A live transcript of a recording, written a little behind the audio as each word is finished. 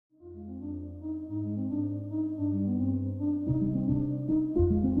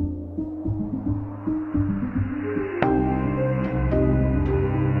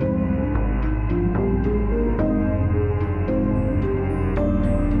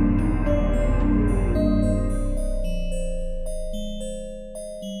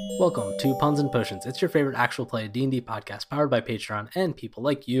Welcome to Puns and Potions. It's your favorite actual play D&D podcast powered by Patreon and people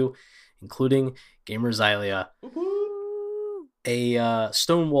like you, including Gamer Xylia. A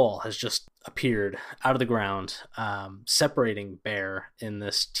stone wall has just appeared out of the ground, separating Bear in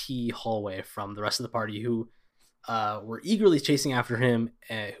this T hallway from the rest of the party who were eagerly chasing after him,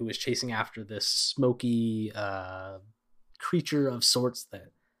 who was chasing after this smoky creature of sorts that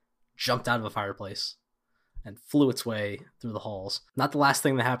jumped out of a fireplace and flew its way through the halls. Not the last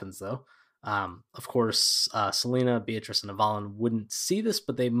thing that happens, though. Of course, Selena, Beatrice, and Avalon wouldn't see this,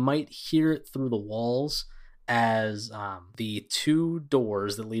 but they might hear it through the walls as the two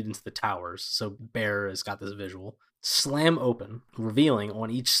doors that lead into the towers, so Bear has got this visual, slam open, revealing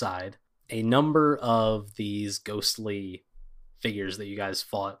on each side a number of these ghostly figures that you guys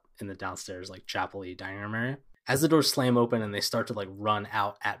fought in the downstairs, like chapel-y dining room area. As the doors slam open and they start to run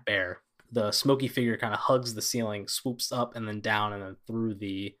out at Bear, the smoky figure kind of hugs the ceiling, swoops up and then down and then through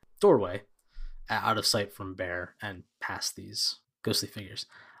the doorway, out of sight from Bear and past these ghostly figures.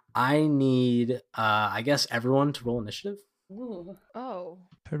 I need, I guess, everyone to roll initiative. Ooh. Oh.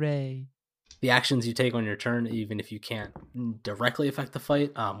 Hooray. The actions you take on your turn, even if you can't directly affect the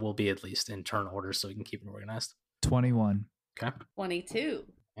fight, will be at least in turn order so we can keep it organized. 21. Okay. 22.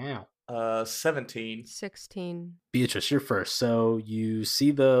 Yeah. 17. 16. Beatrice, you're first. So you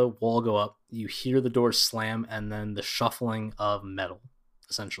see the wall go up, you hear the door slam, and then the shuffling of metal,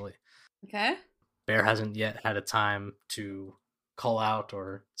 essentially. Okay. Bear hasn't yet had a time to call out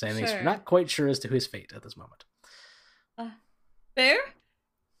or say anything. So Sure. you're not quite sure as to his fate at this moment. Bear?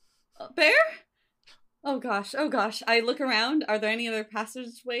 Bear? Oh gosh. I look around. Are there any other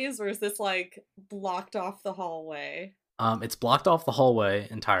passageways, or is this blocked off the hallway? It's blocked off the hallway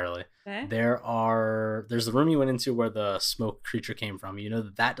entirely. Okay. There's the room you went into where the smoke creature came from. You know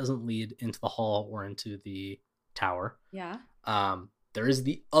that doesn't lead into the hall or into the tower. Yeah. There is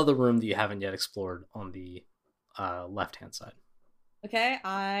the other room that you haven't yet explored on the left-hand side. Okay,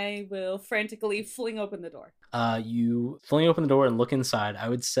 I will frantically fling open the door. You fling open the door and look inside. I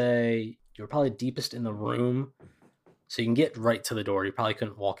would say you're probably deepest in the room, so you can get right to the door. You probably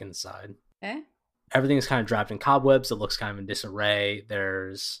couldn't walk inside. Okay. Everything is kind of wrapped in cobwebs. It looks kind of in disarray.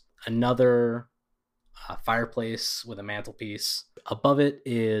 There's another fireplace with a mantelpiece. Above it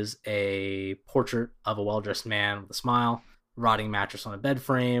is a portrait of a well-dressed man with a smile, rotting mattress on a bed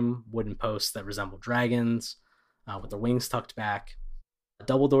frame, wooden posts that resemble dragons, with their wings tucked back,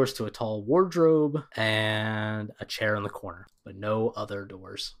 double doors to a tall wardrobe, and a chair in the corner, but no other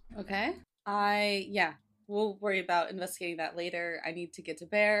doors. Okay. We'll worry about investigating that later. I need to get to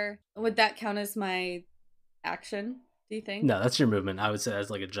Bear. Would that count as my action, do you think? No, that's your movement. I would say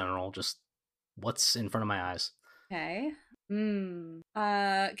as a general, just what's in front of my eyes. Okay.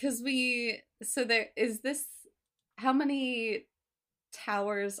 How many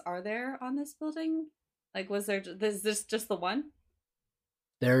towers are there on this building? Is this just the one?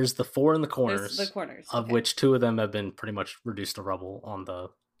 There's the four in the corners. There's the corners. Of okay. which two of them have been pretty much reduced to rubble on the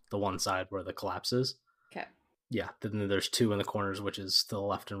one side where the collapse is. Okay. Yeah, then there's two in the corners, which is to the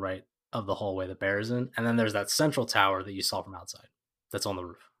left and right of the hallway that Bear is in. And then there's that central tower that you saw from outside that's on the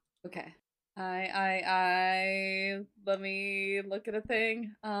roof. Okay. Let me look at a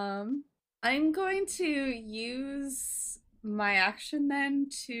thing. I'm going to use my action then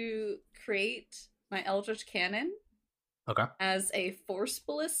to create my Eldritch Cannon. Okay. As a force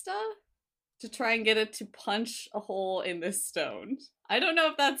ballista to try and get it to punch a hole in this stone. I don't know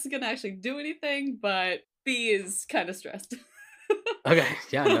if that's gonna actually do anything, but B is kind of stressed. Okay,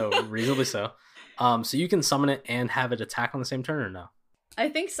 yeah, no, reasonably so. So you can summon it and have it attack on the same turn, or no? I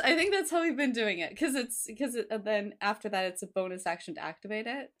think that's how we've been doing it, because then after that it's a bonus action to activate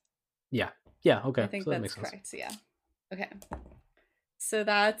it. Yeah, okay. I think so that's correct. So yeah, okay. So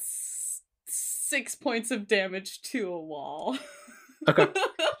that's 6 points of damage to a wall. Okay.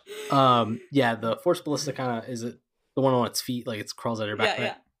 Yeah, the force ballista kind of is it the one on its feet, like it crawls out of your backpack.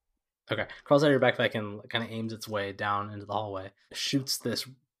 Yeah. Okay, crawls out of your backpack and kind of aims its way down into the hallway. Shoots this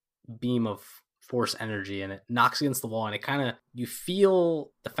beam of force energy and it knocks against the wall, and it kind of, you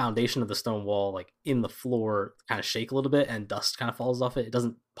feel the foundation of the stone wall in the floor kind of shake a little bit, and dust kind of falls off it. It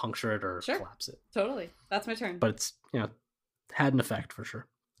doesn't puncture it or collapse it. Totally. That's my turn. But it's had an effect for sure.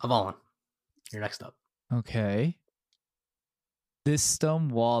 Avalon, you're next up. Okay. This stone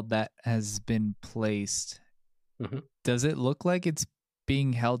wall that has been placed, does it look like it's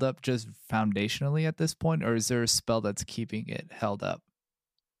being held up just foundationally at this point, or is there a spell that's keeping it held up,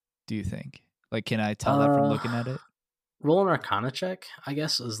 do you think? Can I tell that from looking at it? Roll an Arcana check, I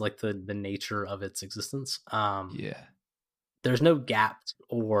guess, is the nature of its existence. Yeah. There's no gap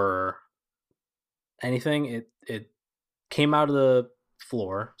or anything. It came out of the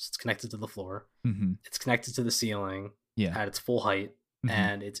floor, so it's connected to the floor. Mm-hmm. It's connected to the ceiling Yeah. at its full height, Mm-hmm.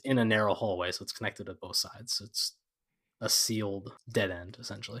 and it's in a narrow hallway, so it's connected to both sides. So it's a sealed dead end,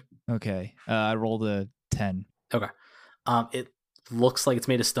 essentially. Okay. I rolled a 10. Okay. It looks like it's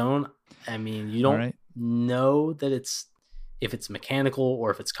made of stone. I mean, you don't know that if it's mechanical or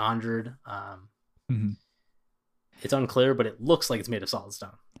if it's conjured. Mm-hmm. It's unclear, but it looks like it's made of solid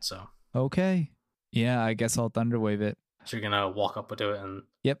stone. So okay. Yeah, I guess I'll Thunderwave it. So you're gonna walk up to it and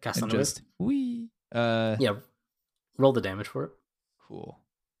cast and Thunderwave? Just wee. Yeah, roll the damage for it. Cool.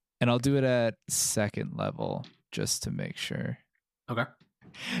 And I'll do it at second level just to make sure. Okay.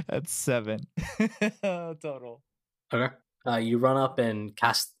 That's 7 total. Okay. You run up and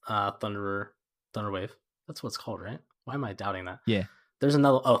cast Thunderwave. That's what it's called, right? Why am I doubting that? Yeah. There's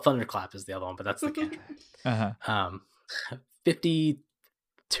another. Thunderclap is the other one, but that's the cantrip.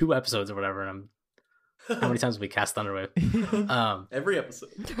 52 episodes or whatever, and how many times have we cast Thunderwave? Every episode.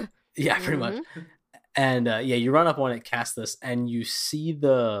 Yeah, pretty much. And you run up on it, cast this, and you see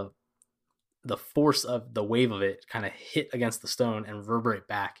the force of the wave of it kind of hit against the stone and reverberate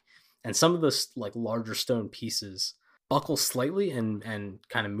back, and some of the like larger stone pieces buckle slightly and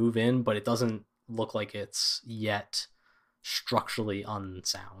kind of move in, but it doesn't look like it's yet structurally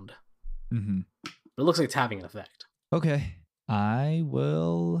unsound. Mm-hmm. But it looks like it's having an effect. Okay. I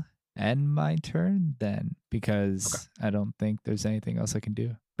will end my turn then, because I don't think there's anything else I can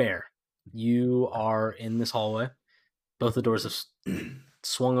do. Bear, you are in this hallway. Both the doors have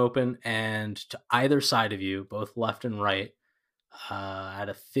swung open, and to either side of you, both left and right, at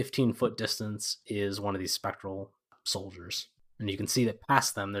a 15-foot distance is one of these spectral soldiers. And you can see that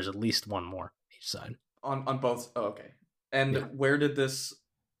past them, there's at least one more each side. On both? Oh, okay. And where did this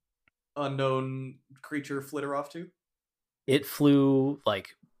unknown creature flitter off to? It flew like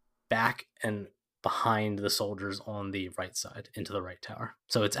back and behind the soldiers on the right side into the right tower.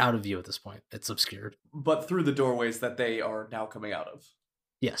 So it's out of view at this point. It's obscured. But through the doorways that they are now coming out of?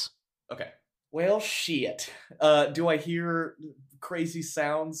 Yes. Okay. Well, shit. Do I hear crazy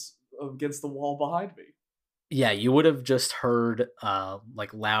sounds against the wall behind me? Yeah, you would have just heard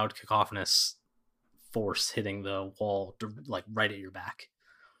like loud cacophonous force hitting the wall like right at your back.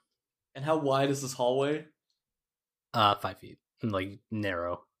 And how wide is this hallway? 5 feet. Like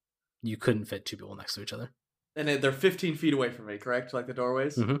narrow. You couldn't fit two people next to each other. And they're 15 feet away from me, correct? Like the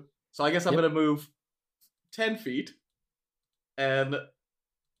doorways? Mm-hmm. So I guess I'm going to move 10 feet. And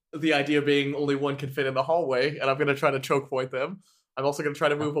the idea being only one can fit in the hallway, and I'm going to try to choke point them. I'm also going to try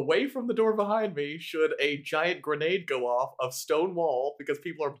to move away from the door behind me should a giant grenade go off of stone wall, because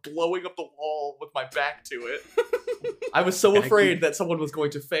people are blowing up the wall with my back to it. I was so afraid that someone was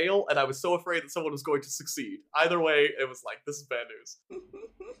going to fail, and I was so afraid that someone was going to succeed. Either way, it was like, this is bad news.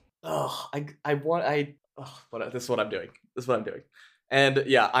 This is what I'm doing. This is what I'm doing. And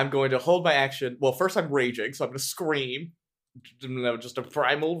yeah, I'm going to hold my action. Well, first I'm raging, so I'm going to scream. Just a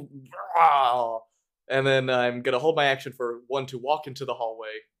primal. And then I'm going to hold my action for one to walk into the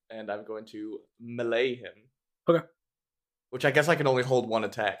hallway, and I'm going to melee him. Okay. Which I guess I can only hold one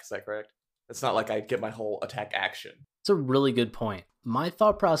attack, is that correct? It's not like I get my whole attack action. It's a really good point. My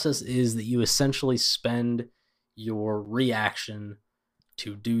thought process is that you essentially spend your reaction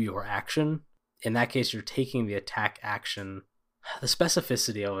to do your action. In that case, you're taking the attack action. The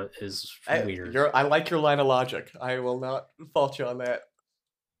specificity of it is weird. I like your line of logic. I will not fault you on that.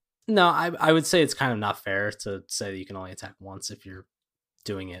 No, I would say it's kind of not fair to say that you can only attack once if you're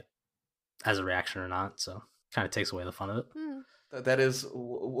doing it as a reaction or not. So kind of takes away the fun of it. That is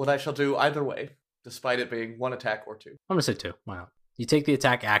what I shall do either way, despite it being one attack or two. I'm going to say 2. Why not? You take the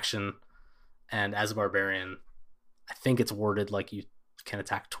attack action, and as a barbarian, I think it's worded like you can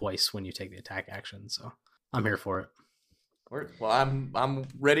attack twice when you take the attack action. So I'm here for it. Well, I'm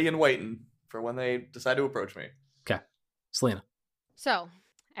ready and waiting for when they decide to approach me. Okay. Selena. So,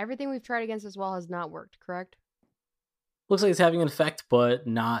 everything we've tried against this wall has not worked, correct? Looks like it's having an effect, but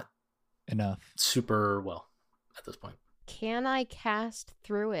not enough. Super well at this point. Can I cast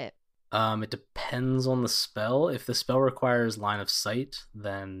through it? It depends on the spell. If the spell requires line of sight,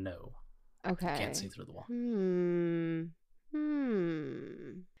 then no. Okay. You can't see through the wall.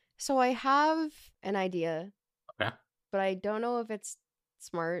 So I have an idea. Okay. But I don't know if it's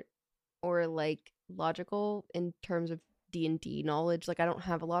smart or like logical in terms of D&D knowledge. Like I don't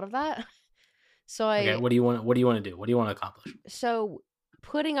have a lot of that. So Okay, what do you want to do? What do you want to accomplish? So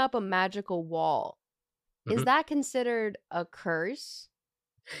putting up a magical wall, is that considered a curse?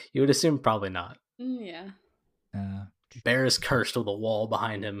 You would assume probably not. Yeah. Bear is cursed with a wall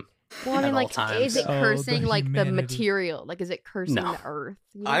behind him Well, I at mean, all like, times. is it Oh, the cursing like the humanity. material? Like, is it cursing No. the earth?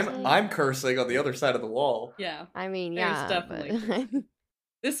 You know what saying? I'm cursing on the other side of the wall. Yeah. I mean, There's yeah, definitely but cursing.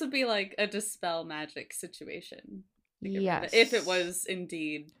 This would be like a dispel magic situation. to get rid of yes, it, if it was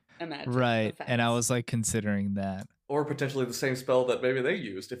indeed a magic Right. offense. And I was like considering that. Or potentially the same spell that maybe they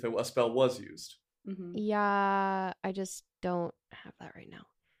used if a spell was used. Mhm. Yeah, I just don't have that right now.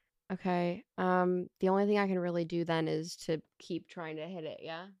 Okay. The only thing I can really do then is to keep trying to hit it.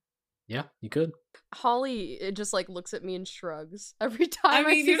 Yeah. Yeah, you could. Holly, it just like looks at me and shrugs every time. I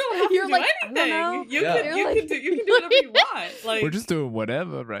mean, you don't have to you're do like, I anything. don't know. You Yeah. can You're you like- can do you can do whatever you want. Like We're just doing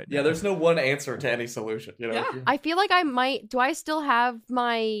whatever right now. Yeah, there's no one answer to any solution. You know. Yeah. If you- I feel like I might. Do I still have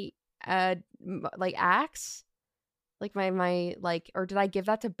my like axe? Like my like, or did I give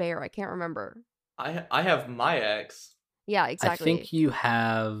that to Bear? I can't remember. I have my axe. Yeah, exactly. I think you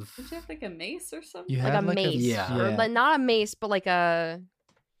have. Don't you have like a mace or something? You like have a mace, yeah. or like not a mace, but like a.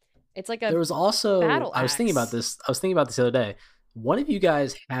 It's like There a. was also. battle I was thinking about axe. this. I was thinking about this the other day. One of you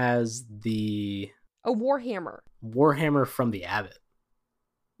guys has the A warhammer. Warhammer from the Abbot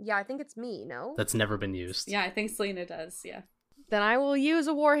Yeah, I think it's me. No. that's never been used. Yeah, I think Selena does. Yeah. Then I will use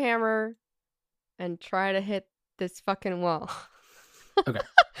a warhammer, and try to hit this fucking wall. Okay.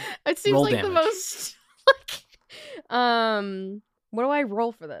 It seems Roll like the damage. most. What do I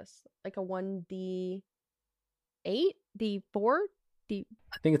roll for this? Like a 1d8, d4, d.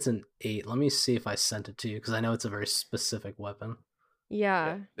 I think it's an 8. Let me see if I sent it to you because I know it's a very specific weapon.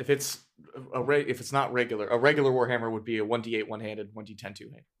 Yeah. If it's if it's not regular, a regular Warhammer would be a 1d8 one-handed, 1d10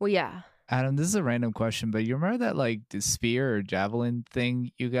 two-handed. Well, yeah. Adam, this is a random question, but you remember that like the spear or javelin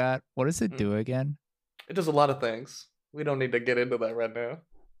thing you got? What does it do again? It does a lot of things. We don't need to get into that right now.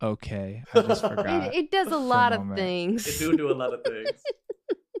 Okay, I just forgot. It does a lot of It moment. things. do a lot of things.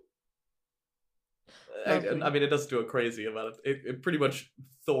 Lovely. I mean, it doesn't do a crazy amount of. It pretty much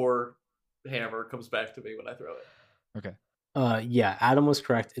Thor hammer comes back to me when I throw it. Yeah, Adam was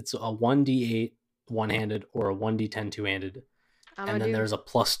correct. It's a 1d8 one-handed or a 1d10 two-handed, I'm and gonna then do... there's a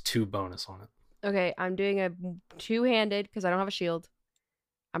 +2 bonus on it. Okay, I'm doing a two-handed because I don't have a shield.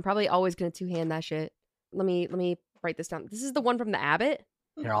 I'm probably always gonna two-hand that shit. Let me write this down. This is the one from the Abbot.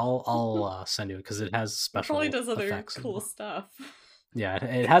 Here, I'll send you it because it has It special. probably does other effects in cool it. stuff. Yeah,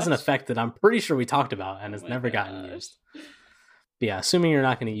 it has an effect that I'm pretty sure we talked about and Oh it's my never gotten gosh. used. But yeah, assuming you're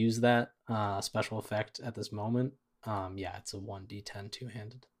not going to use that special effect at this moment, yeah, it's a 1d10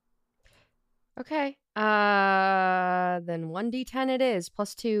 two-handed. Okay. Then 1d10 it is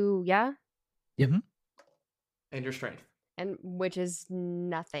 +2. Yeah, And your strength. and which is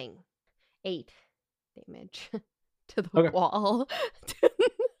nothing. 8 damage to the Okay. wall.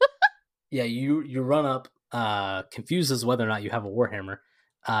 Yeah, you run up, confused as whether or not you have a warhammer.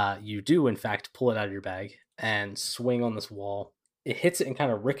 You do in fact pull it out of your bag and swing on this wall. It hits it and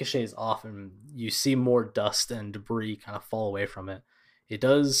kind of ricochets off, and you see more dust and debris kind of fall away from it. It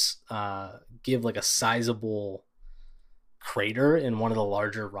does give like a sizable crater in one of the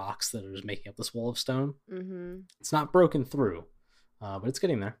larger rocks that is making up this wall of stone. Mm-hmm. It's not broken through, but it's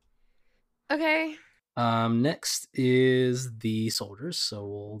getting there. Okay. Next is the soldiers, so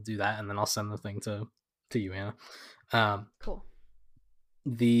we'll do that, and then I'll send the thing to you, Anna. Cool.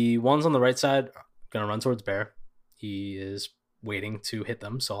 The ones on the right side are gonna run towards Bear. He is waiting to hit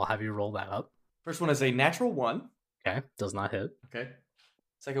them, so I'll have you roll that up. First one is a natural 1. Okay, does not hit. Okay.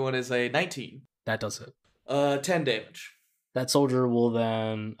 Second one is a 19. That does hit. 10 damage. That soldier will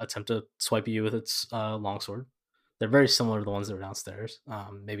then attempt to swipe you with its longsword. They're very similar to the ones that were downstairs.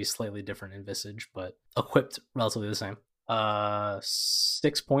 Maybe slightly different in visage, but equipped relatively the same.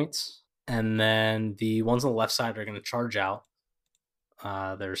 6 points. And then the ones on the left side are going to charge out.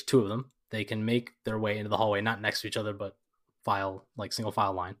 There's 2 of them. They can make their way into the hallway, not next to each other, but single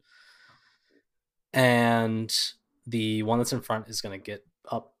file line. And the one that's in front is going to get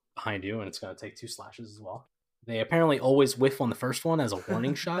up behind you, and it's going to take 2 slashes as well. They apparently always whiff on the first one as a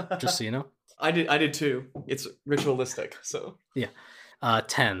warning shot, just so you know. I did too. It's ritualistic, so.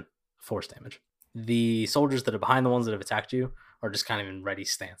 10 force damage. The soldiers that are behind the ones that have attacked you are just kind of in ready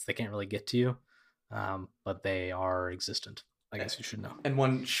stance. They can't really get to you, but they are existent. I guess you should know. And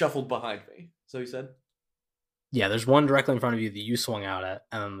one shuffled behind me. So you said? Yeah, there's one directly in front of you that you swung out at,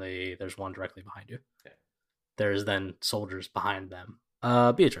 and then there's one directly behind you. Okay. There's then soldiers behind them.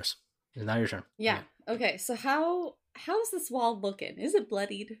 Beatrice, it's now your turn. Yeah. Okay. So how's this wall looking? Is it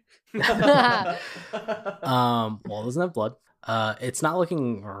bloodied? Well, it doesn't have blood. It's not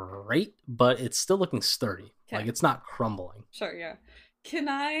looking great, but it's still looking sturdy. Okay. Like it's not crumbling. Sure. Yeah. Can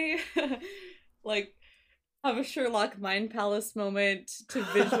I like have a Sherlock Mind Palace moment to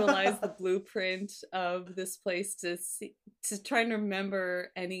visualize the blueprint of this place to try and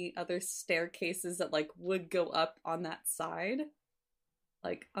remember any other staircases that like would go up on that side,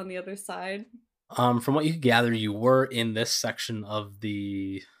 like on the other side. From what you could gather, you were in this section of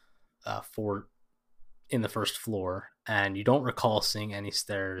the fort in the first floor, and you don't recall seeing any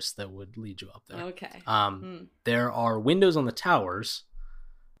stairs that would lead you up there. Okay. There are windows on the towers,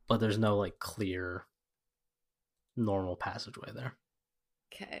 but there's no like clear normal passageway there.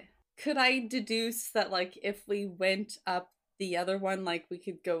 Okay. Could I deduce that like if we went up the other one, like we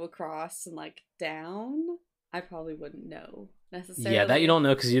could go across and like down? I probably wouldn't know necessarily. Yeah, that you don't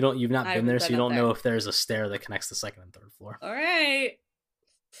know because you've not been there, so you don't there. know if there's a stair that connects the second and third floor. All right.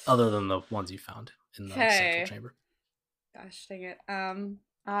 Other than the ones you found in the central chamber. Gosh dang it.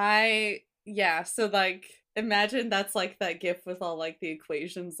 So like imagine that's like that gif with all like the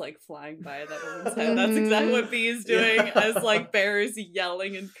equations like flying by that woman's head. That's exactly what B is doing as like Bear is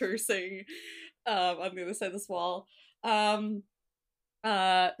yelling and cursing on the other side of this wall.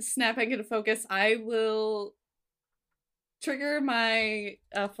 Snapping into focus, I will trigger my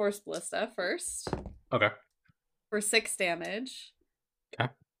Force Ballista first. Okay. For 6 damage. Okay.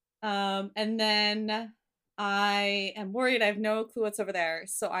 And then I am worried. I have no clue what's over there.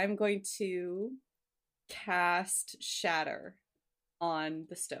 So I'm going to cast Shatter on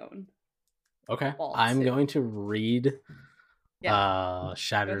the stone. Okay. I'm going to read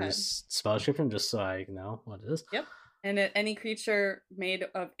Shatter's spell description just so I know what it is. Yep. And any creature made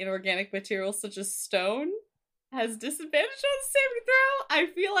of inorganic materials such as stone has disadvantage on the saving throw. I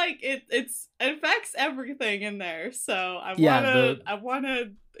feel like it affects everything in there, so I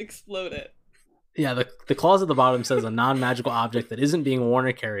wanna explode it. Yeah, the clause at the bottom says a non-magical object that isn't being worn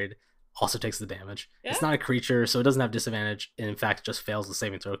or carried also takes the damage. Yeah. It's not a creature, so it doesn't have disadvantage. And in fact, it just fails the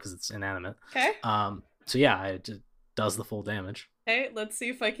saving throw because it's inanimate. Okay. So yeah, it does the full damage. Okay, let's see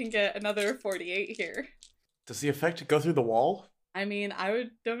if I can get another 48 here. Does the effect go through the wall? I mean,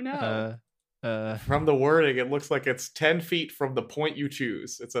 don't know. From the wording, it looks like it's 10 feet from the point you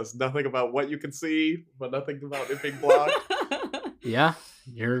choose. It says nothing about what you can see, but nothing about it being blocked. Yeah,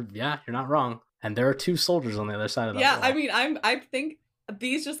 you're not wrong. And there are 2 soldiers on the other side of that wall. I mean, I think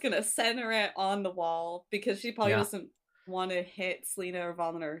B's just gonna center it on the wall because she probably doesn't want to hit Selena or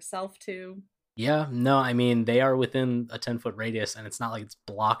Volna herself too. Yeah, no, I mean, they are within a 10-foot radius, and it's not like it's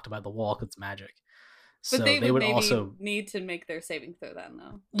blocked by the wall because it's magic. But so they would also need to make their saving throw then,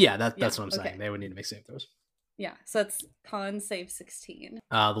 though. Yeah, that's what I'm saying. They would need to make saving throws. Yeah, so that's con save 16.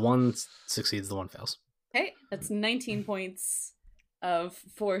 The one succeeds, the one fails. Okay, that's 19 points of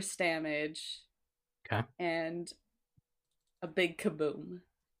force damage. Okay. And a big kaboom.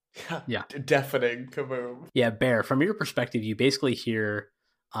 Yeah. Deafening kaboom. Yeah, Bear, from your perspective, you basically hear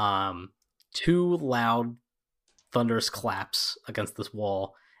 2 loud, thunderous claps against this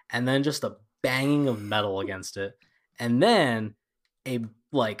wall, and then just a banging of metal against it, and then a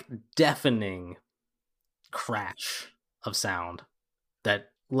like deafening crash of sound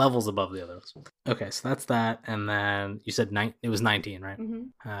that levels above the others. Okay, so that's that, and then you said it was 19, right? Mm-hmm.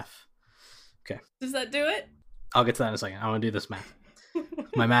 Half. Okay. Does that do it? I'll get to that in a second. I want to do this math.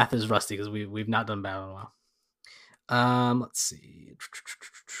 My math is rusty because we've not done battle in a while. Let's see.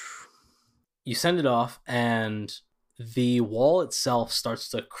 You send it off, and the wall itself starts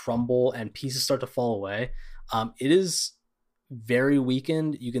to crumble and pieces start to fall away. It is very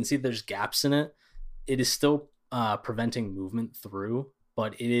weakened. You can see there's gaps in it. It is still preventing movement through,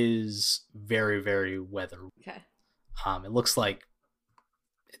 but it is very, very weathered. Okay. It looks like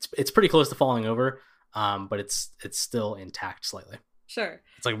it's pretty close to falling over, but it's still intact slightly. Sure.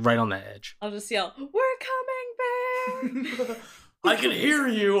 It's like right on the edge. I'll just yell, "We're coming, Bear!" I can hear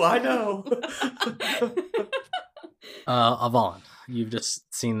you. I know. Avalon, you've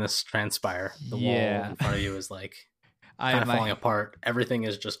just seen this transpire. The wall in front of you is like kind of falling apart. Everything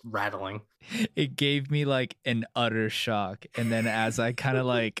is just rattling. It gave me like an utter shock, and then as I kind of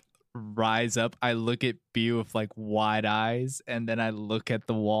like rise up, I look at B with like wide eyes, and then I look at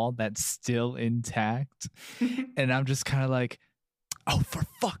the wall that's still intact, and I'm just kind of like, oh, for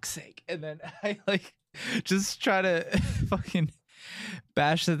fuck's sake. And then I like just try to fucking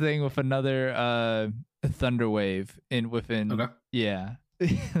bash the thing with another thunder wave within. Okay. Yeah.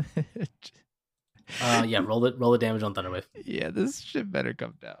 Roll the damage on Thunderwave. Yeah, this shit better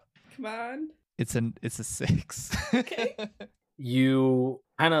come down. Come on. It's a 6. Okay. You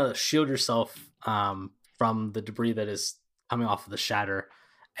kind of shield yourself from the debris that is coming off of the shatter,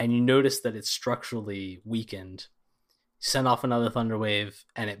 and you notice that it's structurally weakened. Send off another thunder wave,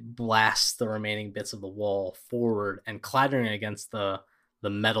 and it blasts the remaining bits of the wall forward and clattering against the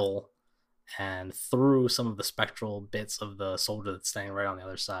metal and through some of the spectral bits of the soldier that's standing right on the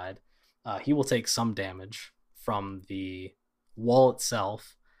other side. He will take some damage from the wall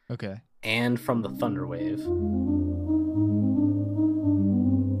itself. Okay. And from the thunder wave.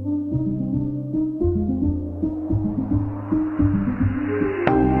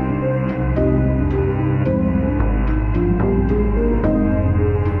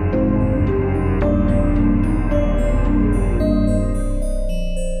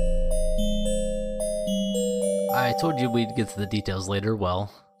 I told you we'd get to the details later.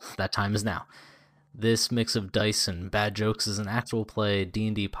 Well, that time is now. This mix of dice and bad jokes is an actual play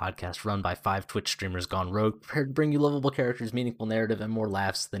D&D podcast run by 5 Twitch streamers gone rogue, prepared to bring you lovable characters, meaningful narrative, and more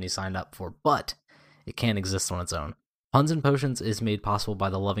laughs than you signed up for, but it can't exist on its own. Puns and Potions is made possible by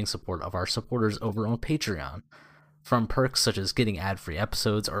the loving support of our supporters over on Patreon. From perks such as getting ad-free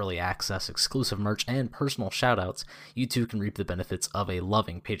episodes, early access, exclusive merch, and personal shoutouts, you too can reap the benefits of a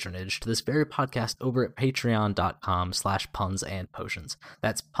loving patronage to this very podcast over at patreon.com/punsandpotions.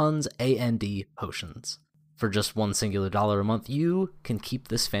 That's puns, A-N-D, potions. For just $1 singular a month, you can keep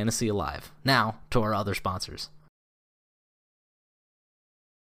this fantasy alive. Now, to our other sponsors.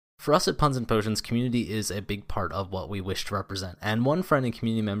 For us at Puns and Potions, community is a big part of what we wish to represent, and one friend and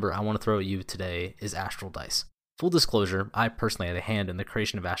community member I want to throw at you today is Astral Dice. Full disclosure, I personally had a hand in the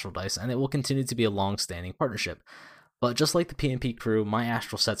creation of Astral Dice, and it will continue to be a long-standing partnership. But just like the PnP crew, my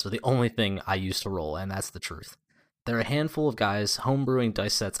Astral sets are the only thing I use to roll, and that's the truth. They're a handful of guys homebrewing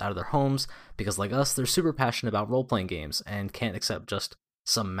dice sets out of their homes, because like us, they're super passionate about role-playing games, and can't accept just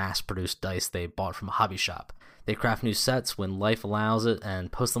some mass-produced dice they bought from a hobby shop. They craft new sets when life allows it,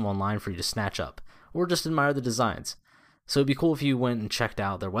 and post them online for you to snatch up, or just admire the designs. So it'd be cool if you went and checked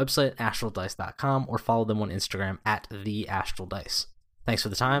out their website, astraldice.com, or followed them on Instagram at @theastraldice. Thanks for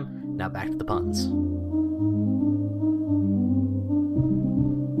the time. Now back to the puns.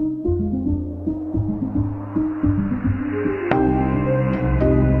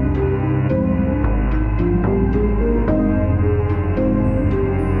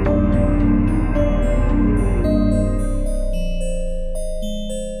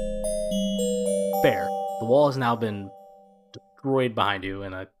 Bear. The wall has now been destroyed behind you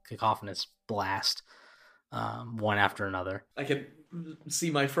in a cacophonous blast, one after another. I can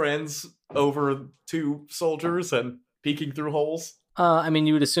see my friends over 2 soldiers and peeking through holes. I mean,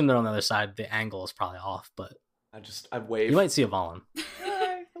 you would assume they're on the other side. The angle is probably off, but I wave. you might see a Valen.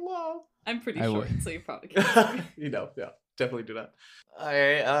 Hi, hello. I'm pretty short, so you probably can't. Yeah, definitely do that.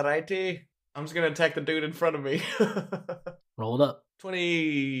 Alrighty. I'm just gonna attack the dude in front of me. Roll it up.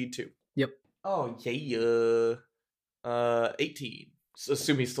 22. Yep. Oh yeah. 18. So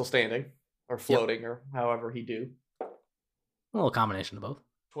assume he's still standing or floating or however he do. A little combination of both.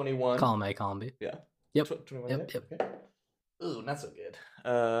 21. Column A, column B. Yeah. Yep. 21. Yep. Okay. Ooh, not so good.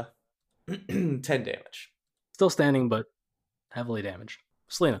 10 damage. Still standing, but heavily damaged.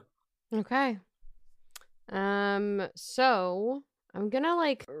 Selena. Okay. So I'm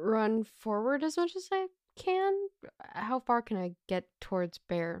gonna run forward as much as I can. How far can I get towards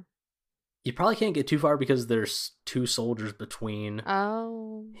Bear? You probably can't get too far because there's 2 soldiers between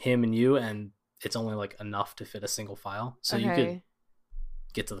him and you, and it's only enough to fit a single file. So you could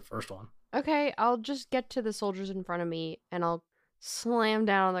get to the first one. Okay, I'll just get to the soldiers in front of me, and I'll slam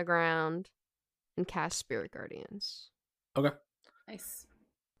down on the ground and cast Spirit Guardians. Okay. Nice.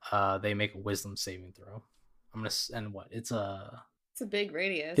 They make a wisdom saving throw. I'm gonna and what? It's a big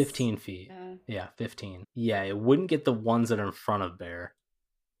radius. 15 feet. Yeah, 15. Yeah, it wouldn't get the ones that are in front of Bear.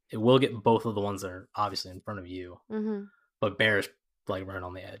 It will get both of the ones that are obviously in front of you. Mm-hmm. But Bear is right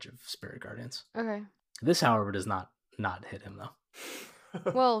on the edge of Spirit Guardians. Okay. This, however, does not hit him though.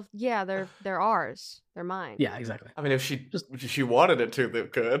 Well, yeah, they're ours. They're mine. Yeah, exactly. I mean, if she wanted it to, they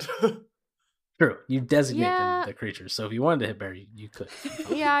could. True. You designate the creatures, so if you wanted to hit Bear, you could.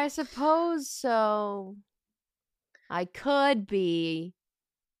 Yeah, I suppose so. I could be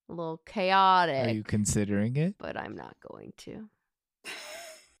a little chaotic. Are you considering it? But I'm not going to.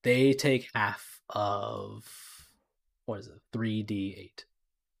 They take half of 3d8.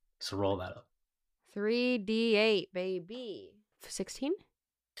 So roll that up. 3d8, baby. 16?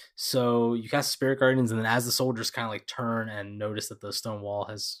 So you cast Spirit Guardians, and then as the soldiers kind of turn and notice that the stone wall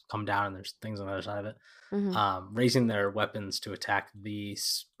has come down and there's things on the other side of it, raising their weapons to attack, the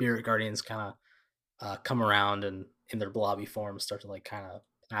Spirit Guardians kind of come around and in their blobby form start to kind of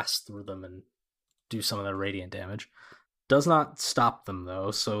pass through them and do some of their radiant damage. Does not stop them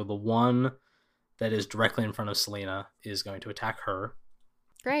though, so the one that is directly in front of Selena is going to attack her.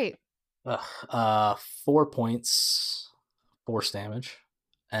 Great. 4 points, force damage,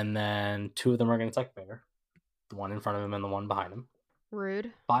 and then 2 of them are going to attack Bear. The one in front of him and the one behind him.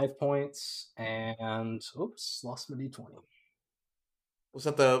 Rude. 5 points, and oops, lost my d20. Was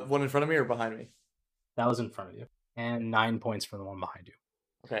that the one in front of me or behind me? That was in front of you, and 9 points for the one behind you.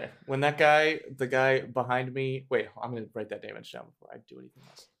 Okay. When the guy behind me. Wait, I'm gonna write that damage down before I do anything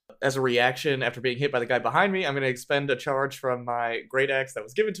else. As a reaction, after being hit by the guy behind me, I'm going to expend a charge from my great axe that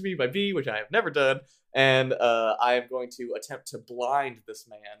was given to me by B, which I have never done, and I am going to attempt to blind this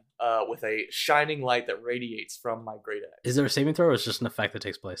man with a shining light that radiates from my great axe. Is there a saving throw, or is it just an effect that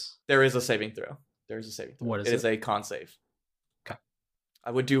takes place? There is a saving throw. What is it? It is a con save. Okay.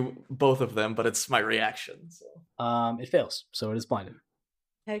 I would do both of them, but it's my reaction. So. It fails, so it is blinded.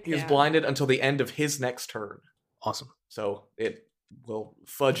 Heck He is yeah. blinded until the end of his next turn. Awesome. So it will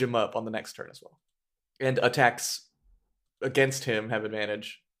fudge him up on the next turn as well. And attacks against him have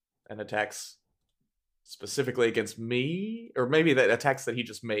advantage, and attacks specifically against me, or maybe that attacks that he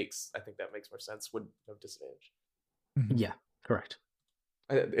just makes, I think that makes more sense, would have disadvantage. Mhm. Yeah, correct.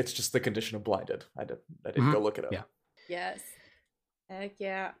 It's just the condition of blinded. I didn't go look it up. Yeah. Yes. Heck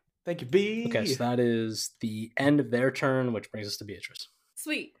yeah. Thank you, B. Okay, so that is the end of their turn, which brings us to Beatrice.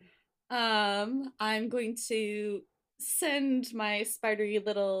 Sweet. I'm going to send my spidery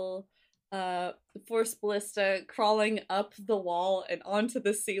little force ballista crawling up the wall and onto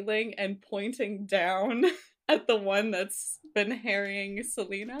the ceiling and pointing down at the one that's been harrying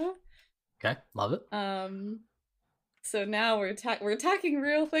Selena. Okay, love it. So now we're attacking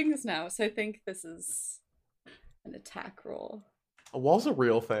real things now. So I think this is an attack roll. A wall's a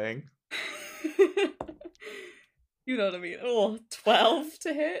real thing. You know what I mean? Oh, 12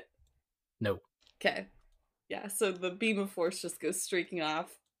 to hit? No. Okay. Yeah, so the beam of force just goes streaking off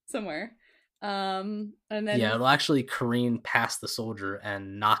somewhere. And then Yeah, it'll actually careen past the soldier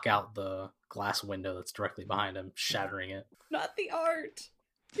and knock out the glass window that's directly behind him, shattering it. not the art.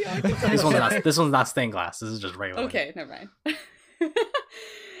 The This one's not stained glass. This is just regular. Okay, never mind.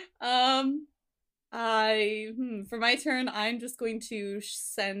 For my turn, I'm just going to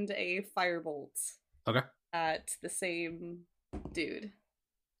send a firebolt. Okay. At the same dude.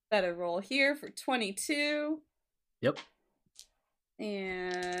 Better roll here for 22. Yep.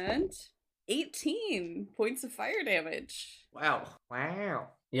 And 18 points of fire damage. Wow.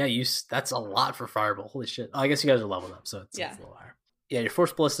 Yeah, that's a lot for Firebolt. Holy shit. I guess you guys are leveled up, so it's a little higher. Yeah, your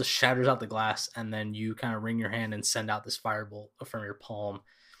Force Ballista shatters out the glass, and then you kind of wring your hand and send out this firebolt from your palm.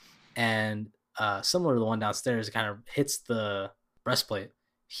 And similar to the one downstairs, it kind of hits the breastplate,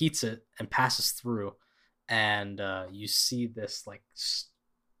 heats it, and passes through. And you see this, like,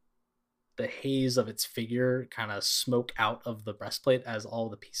 the haze of its figure kind of smoke out of the breastplate as all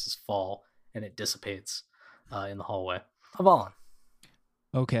the pieces fall, and it dissipates in the hallway. Avalon.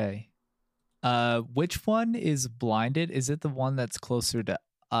 Okay. Which one is blinded? Is it the one that's closer to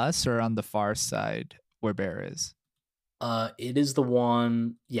us or on the far side where Bear is? It is the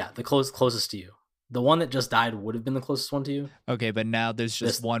one, the closest to you. The one that just died would have been the closest one to you. Okay, but now there's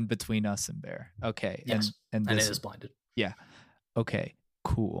just one between us and Bear. Okay. Yes, and it is blinded. Yeah. Okay,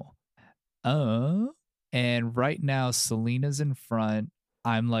 cool. And right now Selena's in front.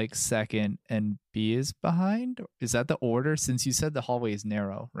 I'm like second and B is behind. Is that the order? Since you said the hallway is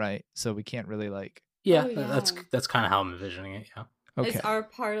narrow, right? So we can't really like. Yeah, Oh, yeah. that's kind of how I'm envisioning it. Yeah. Okay. Is our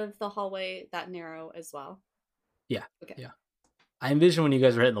part of the hallway that narrow as well? Yeah. Okay. Yeah. I envision when you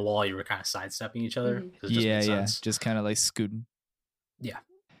guys were hitting the wall, you were kind of sidestepping each other. Mhm. 'Cause it just made Yeah. sense. Just kind of like scooting. Yeah.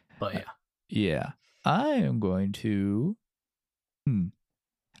 But yeah. Yeah. I am going to.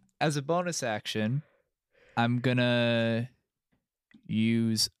 As a bonus action, I'm gonna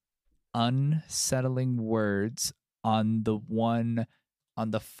use unsettling words on the one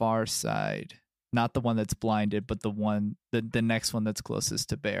on the far side. Not the one that's blinded, but the next one that's closest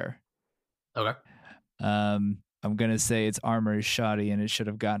to Bear. Okay. I'm gonna say its armor is shoddy and it should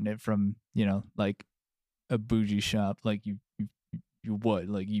have gotten it from, like a bougie shop. Like you what?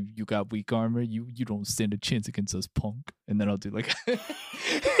 Like you got weak armor, you don't stand a chance against us, punk. And then I'll do like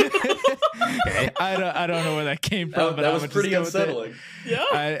Okay. I don't know where that came from, but that I'm was just pretty go with it. unsettling.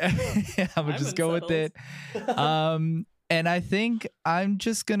 Yeah. I'm gonna just go with it. And I think I'm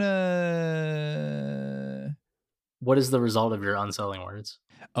just gonna. What is the result of your unsettling words?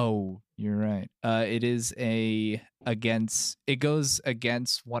 Oh, you're right. It is it goes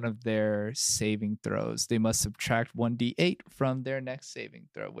against one of their saving throws. They must subtract 1d8 from their next saving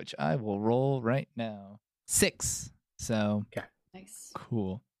throw, which I will roll right now. 6. So Nice.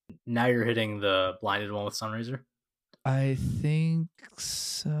 cool. Now you're hitting the blinded one with Sunraiser? I think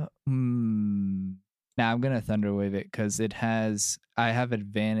so. Now I'm gonna Thunderwave it because I have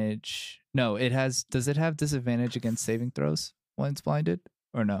advantage. No, it has. Does it have disadvantage against saving throws when it's blinded,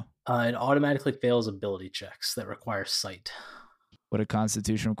 or no? It automatically fails ability checks that require sight. Would a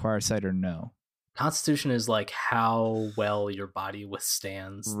Constitution require sight or no? Constitution is like how well your body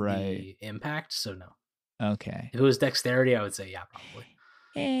withstands Right. the impact. So no. Okay. If it was dexterity, I would say yeah, probably.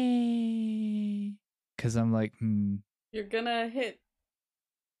 Because I'm like, You're gonna hit.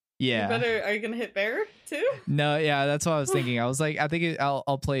 yeah. Are you gonna hit bear too? No, yeah, that's what I was thinking. I was like, I think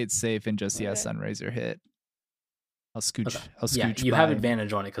I'll play it safe and just Okay. Sunraiser hit. I'll scooch. Okay. I'll Yeah, scooch. you by. have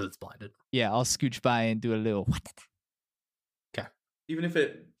advantage on it because it's blinded. Yeah, I'll scooch by and do a little. Even if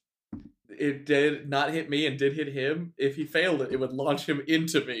it did not hit me and did hit him, if he failed it, it would launch him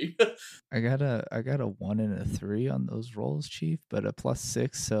into me. I got a 1 and a 3 on those rolls, Chief, but a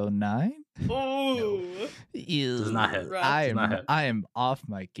 +6, so 9. Oh, Does not hit. Rough. I Does not hit. am off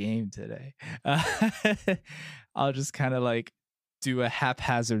my game today. I'll just kind of like do a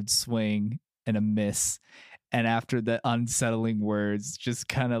haphazard swing and a miss, and after the unsettling words, just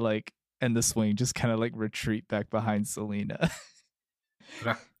kind of like and the swing, just kind of like retreat back behind Selena.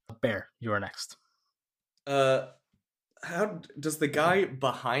 Okay. Bear, you are next. How does the guy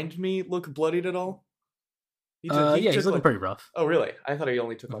behind me look bloodied at all? He Yeah, he's took, looking like- pretty rough. Oh, really? I thought he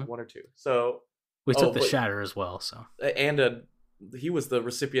only took like Mhm. 1 or 2. So, We Oh, took the but- shatter as well, so and he was the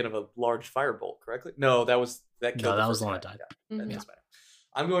recipient of a large firebolt, correctly? No, that was that killed. no, that the was first the one guy. that died. Yeah, that Mhm. doesn't matter.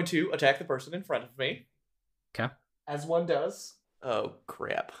 I'm going to attack the person in front of me. Okay. As one does. Oh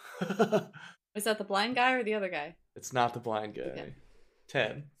crap! is that the blind guy or the other guy? It's not the blind guy. Okay.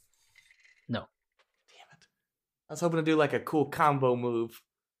 10. No. Damn it! I was hoping to do like a cool combo move.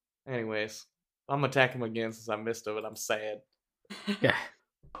 Anyways, I'm gonna attack him again since I missed him and I'm sad. Okay.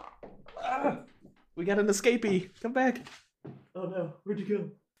 Ah, we got an escapee. Come back. Oh no, where'd you go?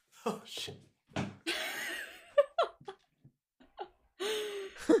 Oh shit.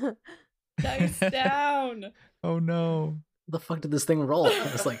 Dice down. Oh no. The fuck did this thing roll?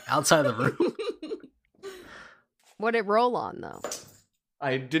 It's like outside the room. What'd it roll on though?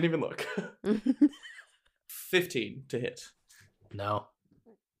 I didn't even look. 15 to hit. No,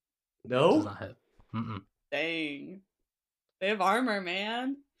 does No? not hit. Mm-mm. Dang. They have armor,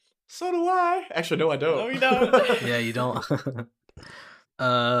 man. So do I. Actually, no, I don't. No, you don't. Yeah, you don't.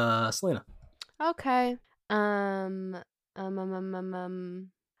 Selena. Okay. I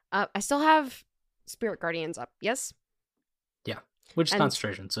still have Spirit Guardians up. Yes, Which is And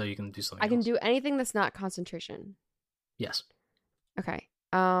concentration, so you can do something I can else. do anything that's not concentration. Yes. Okay.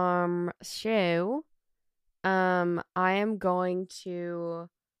 So, I am going to.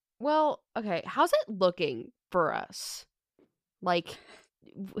 Well, okay. How's it looking for us? Like,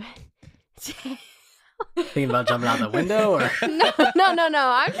 Thinking about jumping out the window, or no. I'm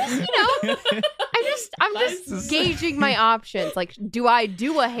just, I'm just Nice. gauging my options. Like, do I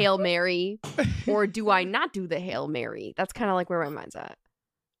do a Hail Mary or do I not do the Hail Mary? That's kind of like where my mind's at.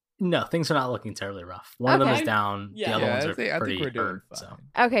 no, things are not looking terribly rough. One of them Okay. is down. Yeah. The other Yeah, ones I are think pretty we're doing hurt. fine. So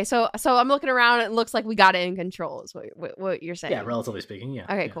Okay, so I'm looking around. And it looks like we got it in control. Is what you're saying? yeah, relatively speaking, yeah.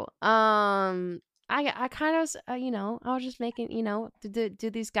 Okay, yeah. cool. I kind of I was just making do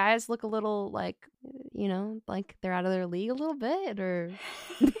these guys look a little like like they're out of their league a little bit or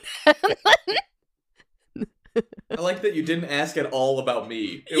I like that you didn't ask at all about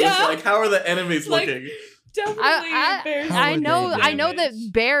me. It Yeah. was like, how are the enemies Like- looking? Definitely. Bear's How I would know they I know that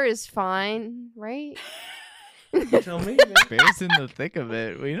damage. Bear is fine, right? You tell me. Man. Bear's in the thick of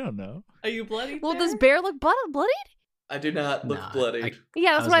it. We don't know. Are you bloody? Well, Bear? does Bear look bloodied? I do not look Nah, bloodied.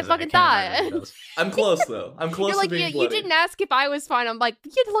 Yeah, that's what I fucking thought. I'm close though. I'm close You're to like, being you bloody. didn't ask if I was fine. I'm like,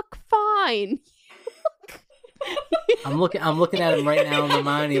 you look fine. I'm looking at him right now in my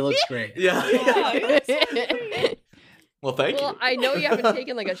mind. He looks great. Yeah. Yeah, he looks so great. Well, thank Well, you. I know you haven't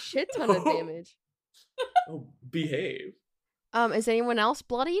taken like a shit ton of damage. Oh, behave. Is anyone else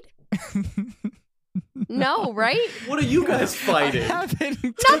bloodied? No, right? What are you guys I fighting? haven't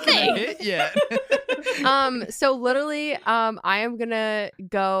taken Nothing. a hit yet. So literally, I am gonna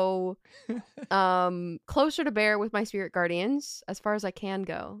go closer to Bear with my spirit guardians as far as I can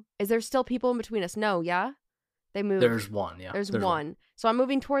go. Is there still people in between us? No, yeah? They moved. There's one, yeah. There's one. So I'm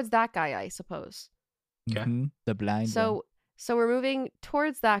moving towards that guy, I suppose. Okay. Mhm, the blind one. So we're moving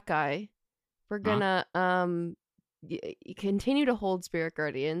towards that guy. We're gonna continue to hold spirit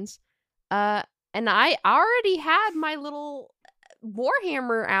guardians. And I already had my little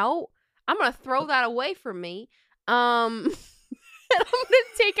warhammer out. I'm gonna throw that away from me. And I'm gonna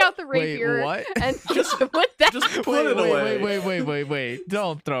take out the rapier. Wait, what? And Just- put that. Just put it away. Wait.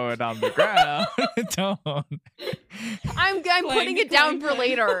 Don't throw it on the ground. Don't. I'm putting it down for clank.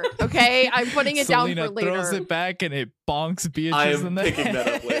 later. Okay, I'm putting it Selena down for later. throws it back and it bonks Beatrice I am in the picking head. that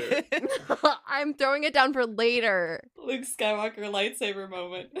up later. I'm throwing it down for later. Luke Skywalker lightsaber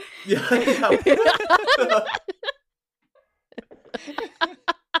moment. Yeah.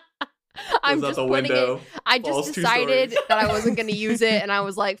 I'm Goes out just the putting window. it. I falls just 2 decided stories. that I wasn't going to use it, and I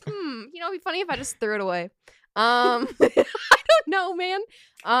was like, it'd be funny if I just threw it away. I don't know, man.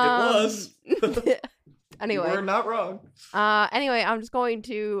 was. Anyway, You were not wrong. anyway, I'm just going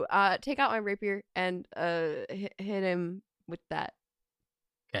to take out my rapier and hit him with that.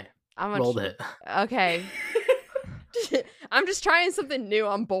 Okay. I'm Roll the hit. Okay. I'm just trying something new.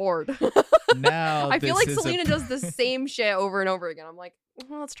 I'm bored. Now I feel this like is a Selena does the same shit over and over again. I'm like,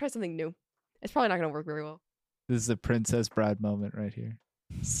 well, let's try something new. It's probably not going to work very well. This is a Princess Bride moment right here.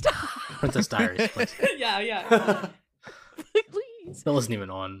 Stop. Princess Diaries. Please. Yeah. Please. That wasn't even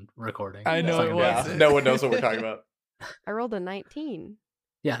on recording. I know It's it not gonna be- wasn't. No one knows what we're talking about. I rolled a 19.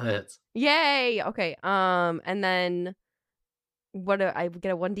 Yeah, that hits. Yay. Okay. And then I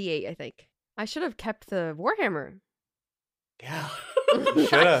get a 1d8, I think. I should have kept the Warhammer. Yeah.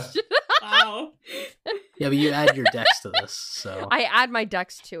 Shoulda. Wow. Yeah, but you add your dex to this, so I add my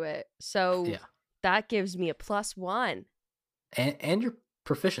dex to it. So Yeah. that gives me a +1, and your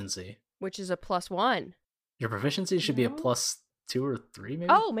proficiency. which is a +1. Your proficiency should be a No. +2 or 3, maybe.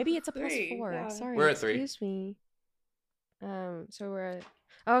 Oh, maybe it's a Three, +4. yeah. Sorry. We're at 3. Excuse me. So we're at... Okay.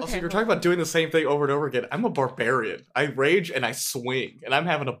 Also, you're talking about doing the same thing over and over again. I'm a barbarian. I rage and I swing, and I'm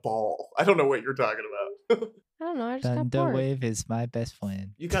having a ball. I don't know what you're talking about. I don't know. I just got bored. Thunderwave is my best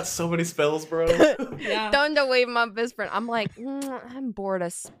friend. You got so many spells, bro. Yeah. Thunderwave, my best friend. I'm like, I'm bored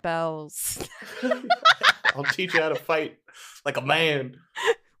of spells. I'll teach you how to fight like a man.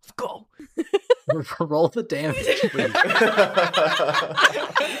 Let's go. Roll the damage, please.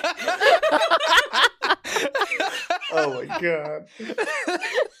 Oh my god.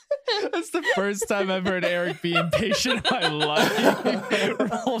 That's the first time I've heard Eric be impatient in my life.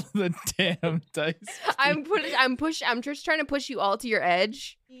 Roll the damn dice. I'm just trying to push you all to your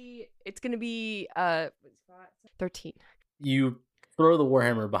edge. It's gonna be 13. You throw the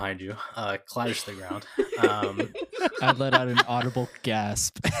warhammer behind you, clatters to the ground. I let out an audible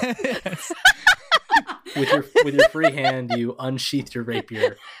gasp. With your free hand, you unsheath your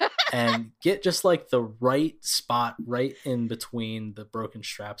rapier and get just like the right spot right in between the broken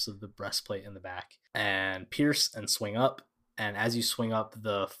straps of the breastplate in the back, and pierce and swing up. And as you swing up,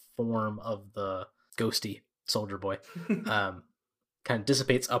 the form of the ghosty soldier boy kind of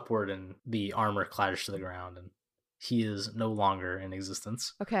dissipates upward, and the armor clatters to the ground, and he is no longer in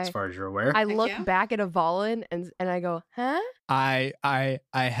existence. Okay. As far as you're aware. I Heck look yeah. back at Avalon and I go, huh? I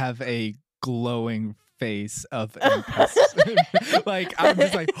have a glowing face of impressed. Like I'm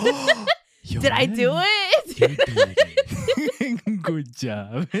just like, oh, Did I do it? You did it. Good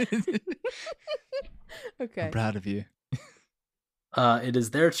job. Okay. I'm proud of you. It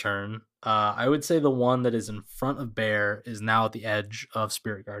is their turn. I would say the one that is in front of Bear is now at the edge of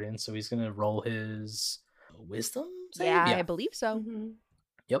Spirit Guardian, so he's gonna roll his wisdom save? Yeah, I believe so. Mhm.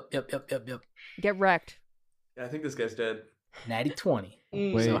 Yep. Get wrecked. Yeah, I think this guy's dead. Natty 20.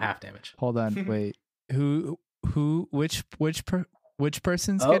 Wait. So half damage. Hold on, wait. Which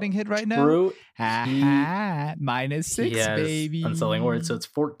person's Oh, getting hit right now? True. Ha -6, He has baby. unsettling word, so it's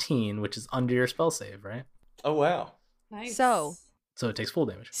 14, which is under your spell save, right? Oh wow. Nice. So, So it takes full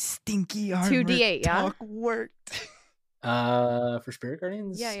damage. Stinky armor 2d8, yeah? talk worked. For Spirit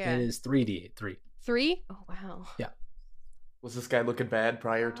Guardians, Yeah. it is 3d8. 3. 3? Oh, wow. Was this guy looking bad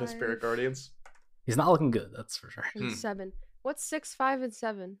prior to Spirit Guardians? He's not looking good, that's for sure. Hmm. 7. What's 6, 5, and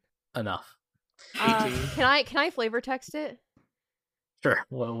 7? Enough. 18. Can I flavor text it? Sure.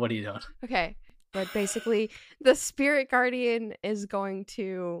 What are you doing? Okay. But basically, the Spirit Guardian is going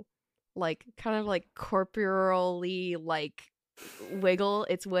to, like, kind of like corporally, like, wiggle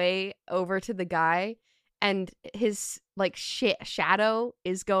its way over to the guy, and his, like, shadow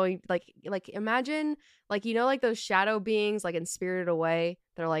is going, like imagine, like, you know, like those shadow beings, like in Spirited Away,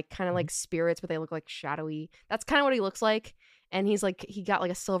 they're like kind of like spirits, but they look like shadowy. That's kind of what he looks like, and he's like, he got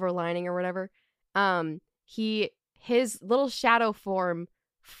like a silver lining or whatever. His little shadow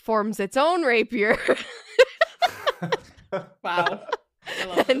forms its own rapier Wow. I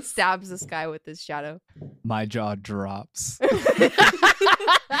love and this. stabs this guy with his shadow. My jaw drops.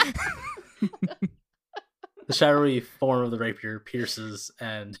 The shadowy form of the rapier pierces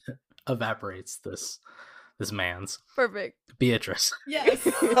and evaporates this man's. Perfect. Beatrice. Yes.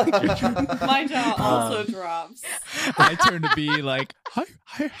 My jaw also drops. I turn to be like,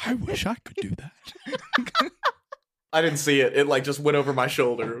 I wish I could do that. I didn't see it. It like just went over my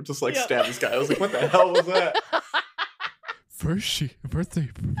shoulder. Just like Yep. stabbed this guy. I was like, what the hell was that? First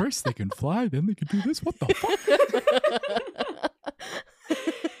they can fly, then they can do this. What the fuck?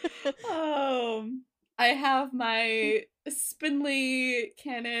 I have my spindly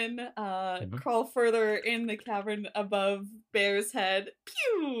cannon crawl further in the cavern above Bear's head.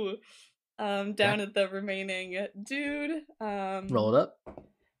 Pew! Down at the remaining dude. Roll it up.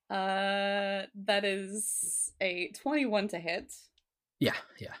 That is a 21 to hit. Yeah.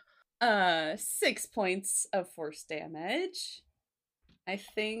 6 points of force damage. I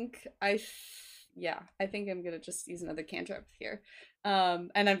think I'm gonna just use another cantrip here.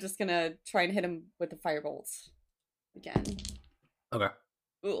 And I'm just gonna try and hit him with the firebolts again. Okay.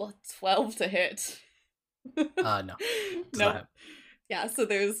 Ooh, 12 to hit. No. Nope. Yeah, so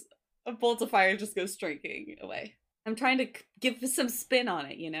there's a bolt of fire just goes striking away. I'm trying to give some spin on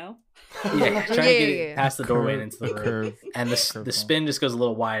it, you know? Yeah, you're trying to get it past the doorway and into the room. Curve. And the spin just goes a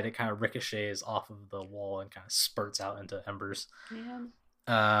little wide. It kind of ricochets off of the wall and kind of spurts out into embers. Man.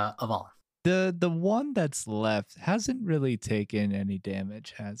 Avalon. The one that's left hasn't really taken any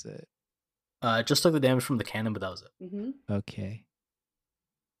damage, has it? Just took the damage from the cannon, but that was it. Mm-hmm. Okay.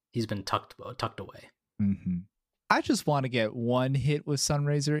 He's been tucked away. Mm-hmm. I just want to get one hit with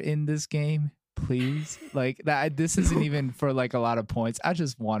Sunraiser in this game, please. Like that. This isn't even for like a lot of points. I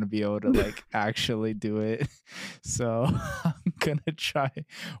just want to be able to like actually do it. So I'm gonna try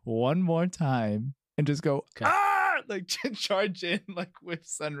one more time and just go like charge in like with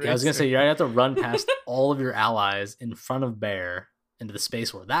Sunraiser. Yeah, I was gonna say you have to run past all of your allies in front of Bear into the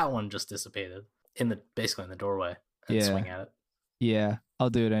space where that one just dissipated basically in the doorway and swing at it. Yeah, I'll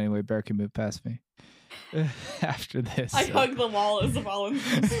do it anyway. Bear can move past me. After this, I hug the wall as Avalon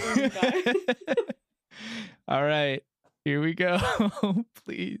swings by. All right, here we go.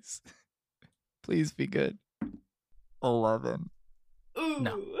 Please be good. 11. Ooh.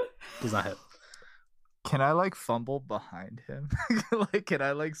 No. Does not hit. Can I like fumble behind him? Like, can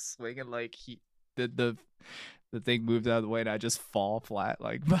I like swing and like the thing moves out of the way and I just fall flat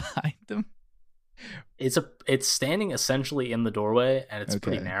like behind him? It's standing essentially in the doorway and it's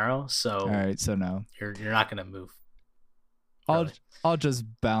pretty narrow, so all right, so no, you're not gonna move. Really. I'll just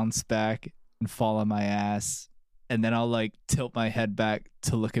bounce back and fall on my ass, and then I'll like tilt my head back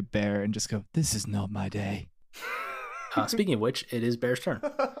to look at Bear and just go, "This is not my day." Speaking of which, it is Bear's turn.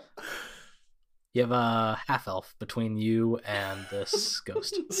 You have a half elf between you and this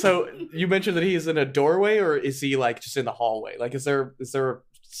ghost. So you mentioned that he's in a doorway, or is he like just in the hallway? Like, is there a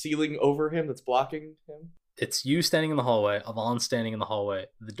ceiling over him that's blocking him? It's you standing in the hallway, Avalon standing in the hallway,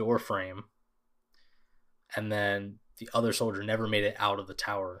 the door frame, and then the other soldier never made it out of the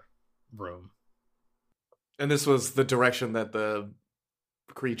tower room. And this was the direction that the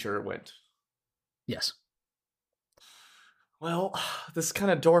creature went. Yes. Well, this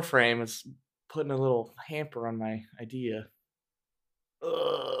kind of door frame is putting a little hamper on my idea.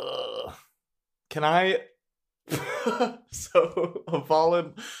 Can I... So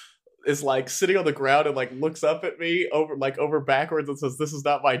Avalon is like sitting on the ground and like looks up at me over backwards and says, "This is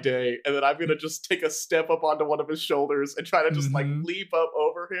not my day." And then I'm gonna just take a step up onto one of his shoulders and try to just like leap up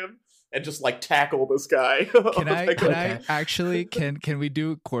over him and just like tackle this guy. Can I actually can we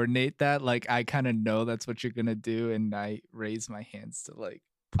coordinate that? Like I kind of know that's what you're gonna do, and I raise my hands to like.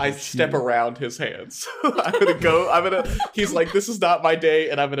 I step around his hands. He's like, "This is not my day,"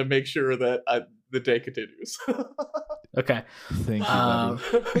 and I'm gonna make sure that the day continues. Okay. Thank you,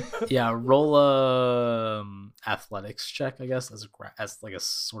 buddy. Yeah, roll a athletics check, I guess, as like a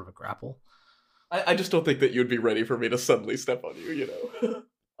sort of a grapple. I just don't think that you'd be ready for me to suddenly step on you,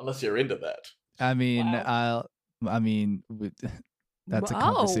 unless you're into that. I mean, Wow. that's a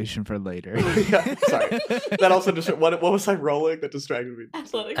conversation for later. Yeah, sorry. That also just what was I rolling that distracted me?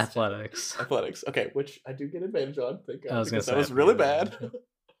 Athletics. Athletics. Okay, which I do get advantage on. Thank God. I was gonna say that was really bad.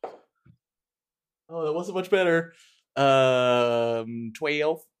 Oh, that wasn't much better. 12.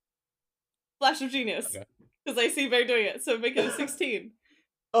 Flash of genius. Because I see Bear doing it, so make it a 16.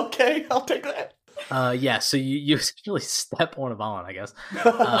 Okay, I'll take that. Yeah, so you essentially step on Avalon, I guess.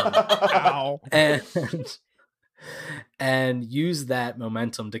 Ow. And use that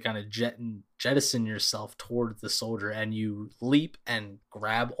momentum to kind of jettison yourself toward the soldier, and you leap and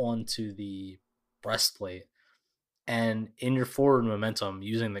grab onto the breastplate. And in your forward momentum,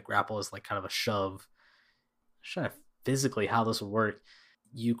 using the grapple as like kind of a shove, I'm trying to physically how this would work.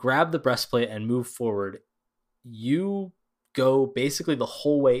 You grab the breastplate and move forward. You go basically the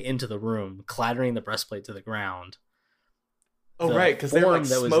whole way into the room, clattering the breastplate to the ground. Oh, right, because they're like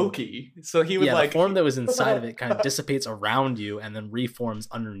smoky. So he would the like... form that was inside of it kind of dissipates around you and then reforms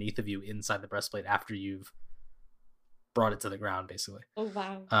underneath of you inside the breastplate after you've brought it to the ground, basically. Oh,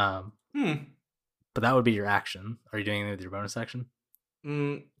 wow. But that would be your action. Are you doing anything with your bonus action?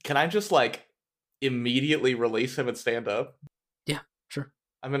 Can I just like immediately release him and stand up? Yeah, sure.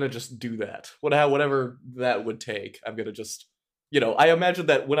 I'm gonna just do that. Whatever that would take. I'm gonna just, I imagine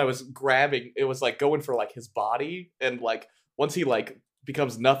that when I was grabbing, it was like going for like his body, and like once he like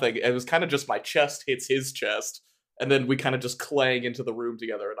becomes nothing, it was kind of just my chest hits his chest, and then we kind of just clang into the room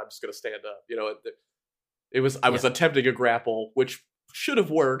together, and I'm just gonna stand up. I was attempting a grapple, which should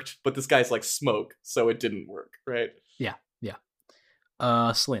have worked, but this guy's like smoke, so it didn't work, right? Yeah.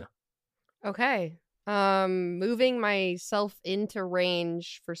 Selena. Okay. Moving myself into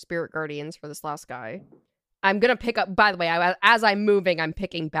range for Spirit Guardians for this last guy. I'm gonna pick up. By the way, as I'm moving, I'm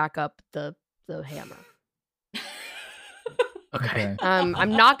picking back up the hammer. Okay.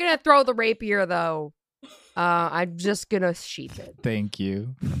 I'm not gonna throw the rapier though. I'm just gonna sheath it. Thank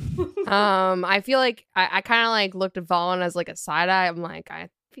you. I feel like I kind of like looked at Valen as like a side eye. I'm like, I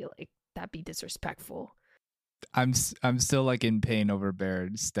feel like that'd be disrespectful. I'm still like in pain over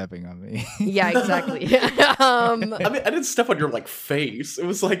Baird stepping on me. Yeah, exactly. I mean, I didn't step on your like face. It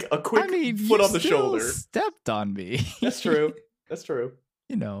was like a quick foot on the shoulder. Stepped on me. That's true. That's true.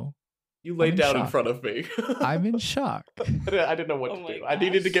 You laid down in front of me. I'm in shock. I didn't know what to do. I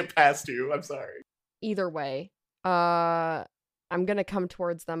needed to get past you. I'm sorry. Either way, I'm gonna come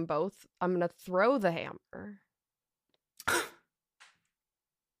towards them both. I'm gonna throw the hammer.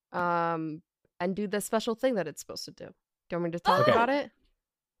 And do the special thing that it's supposed to do. Do you want me to talk about it?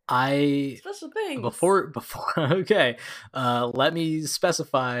 Special things. Before okay. Let me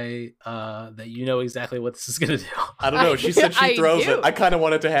specify that you know exactly what this is gonna do. I don't know. She said she throws it. I kind of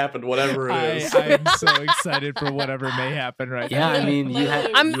want it to happen, whatever it is. I'm so excited for whatever may happen right now. Yeah, I mean,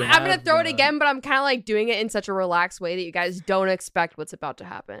 I'm gonna throw it again, but I'm kind of like doing it in such a relaxed way that you guys don't expect what's about to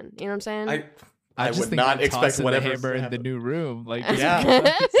happen. You know what I'm saying? I would not expect whatever hammer in the new room. Like,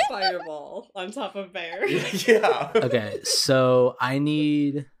 yeah. Fireball on top of Bear. Yeah. Okay, so I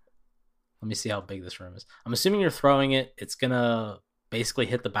need. Let me see how big this room is. I'm assuming you're throwing it. It's gonna basically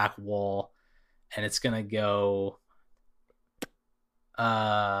hit the back wall, and it's gonna go.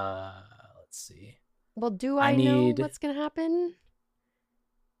 Let's see. Well, do I know what's gonna happen?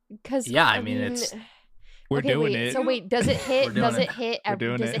 Because yeah, I mean it's. We're doing it. So wait, does it hit? Does it hit?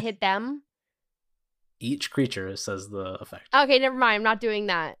 Does it hit them? Each creature says the effect. Okay, never mind. I'm not doing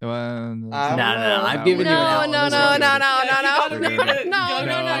that. No. I'm giving you an out. No.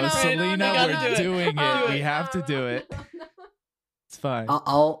 Selena, we're doing it. We have to do it. It's fine.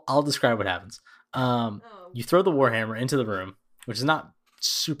 I'll describe what happens. You throw the warhammer into the room, which is not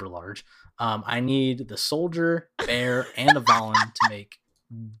super large. I need the soldier, Bear, and the Valen to make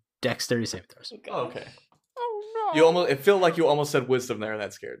dexterity saving throws. Okay. Oh no! It felt like you almost said wisdom there, and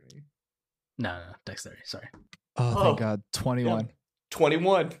that scared me. No, dexterity. Sorry. Oh, thank God. 21. Yeah.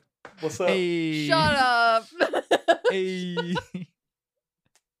 21. What's up? Hey. Shut up. Hey.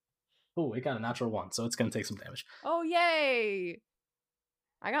 Oh, it got a natural 1, so it's going to take some damage. Oh, yay.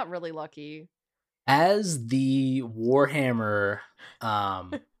 I got really lucky. As the warhammer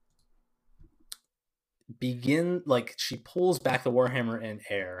she pulls back the warhammer in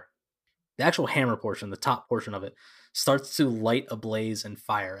air, the actual hammer portion, the top portion of it, starts to light a blaze and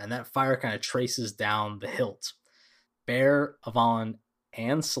fire, and that fire kind of traces down the hilt. Bear, Valen,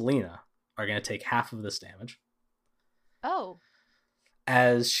 and Selena are going to take half of this damage. Oh.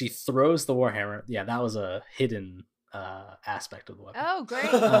 As she throws the warhammer, yeah, that was a hidden aspect of the weapon. Oh, great.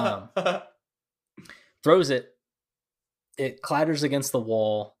 Throws it. It clatters against the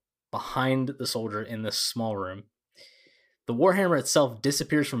wall behind the soldier in this small room. The warhammer itself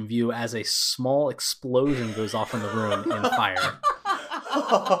disappears from view as a small explosion goes off in the room in fire.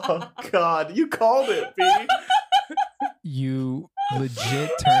 Oh, God. You called it, B. You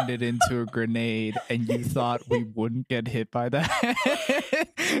legit turned it into a grenade, and you thought we wouldn't get hit by that?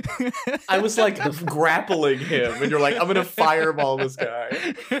 I was like grappling him, and you're like, I'm going to fireball this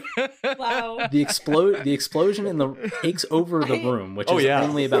guy. Wow. The explosion takes over the room, which is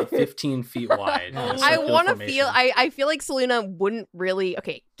only about 15 feet wide. I feel like Selena wouldn't really,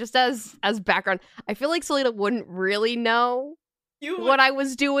 okay, just as background, I feel like Selena wouldn't really know what I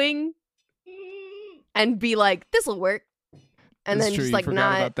was doing and be like, this'll work. And it's then true, just like you forgot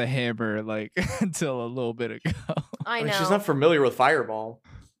not about the hammer like until a little bit ago. I know. She's not familiar with fireball.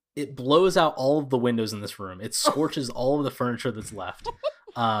 It blows out all of the windows in this room. It scorches all of the furniture that's left.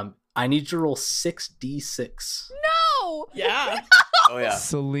 I need you to roll 6d6. No. Yeah. Oh yeah.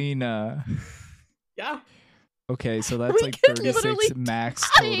 Selena. Yeah. Okay, so that's like 36 max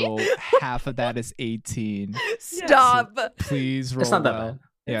total. Half of that is 18. Stop. So please roll. It's not that well. bad.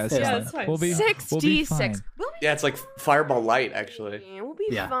 Yeah, it's fine. We'll be 6d6. Yeah, it's like fireball light, actually. We'll be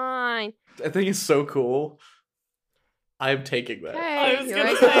fine. I think it's so cool. I'm taking that. Hey, I was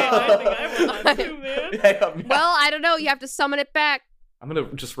gonna say, I think I want that too, man. Yeah, well, I don't know. You have to summon it back. I'm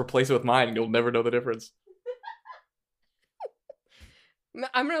gonna just replace it with mine, and you'll never know the difference.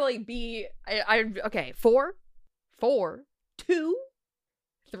 I'm gonna like be okay. 4, 2,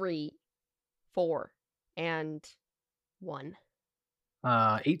 3, 4, and 1.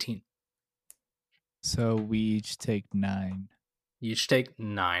 18. So we each take 9. You each take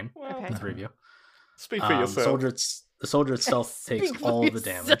 9. Well, Okay. The 3 of you. Speak for yourself. The soldier itself takes Speak for all of the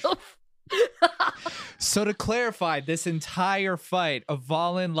damage. yourself. So to clarify, this entire fight,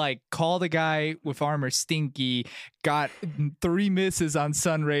 Avalon like called a guy with armor Stinky, got 3 misses on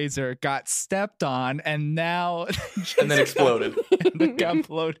Sunraiser, got stepped on, and now And then exploded. and then got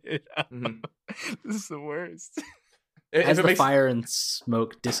bloated up. Mhm. This is the worst. As If the it makes fire and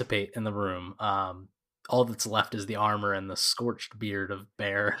smoke dissipate in the room, all that's left is the armor and the scorched beard of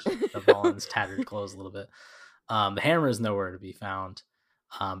Bear, of Valen's tattered clothes a little bit. The hammer is nowhere to be found,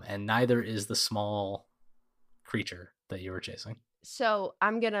 and neither is the small creature that you were chasing. So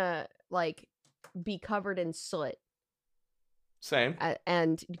I'm gonna like be covered in soot same.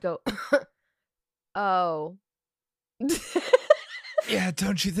 and go. Oh. Yeah,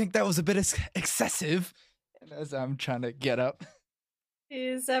 don't you think that was a bit excessive? And as I'm trying to get up.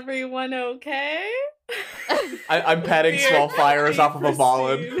 Is everyone okay? I'm patting Here, small fires off of a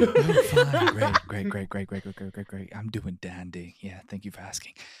Avalon. Oh, fine. Great. I'm doing dandy. Yeah, thank you for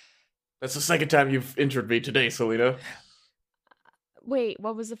asking. That's the second time you've injured me today, Selena. Wait,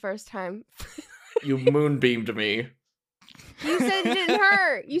 what was the first time? You moonbeamed me. You said it didn't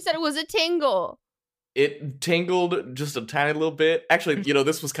hurt. You said it was a tingle. It tingled just a tiny little bit. Actually,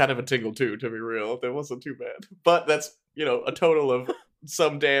 this was kind of a tingle too, to be real. That wasn't too bad. But that's, a total of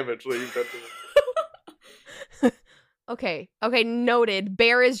some damage that you've done to me. Okay, noted.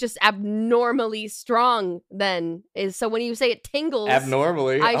 Bear is just abnormally strong then. So when you say it tingles,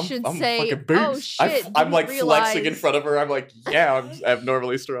 Abnormally. I I'm should fucking say, beast. oh shit, I'm like didn't flexing in realize. front of her. I'm like, yeah, I'm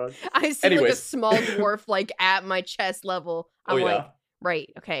abnormally strong. I see like a Anyways. small dwarf like at my chest level. I'm Oh, like, yeah. right,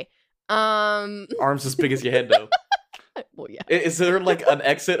 okay. Arms as big as your head, though. Well, yeah. Is there like an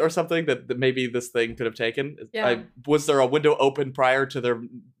exit or something that maybe this thing could have taken? Yeah. Was there a window open prior to there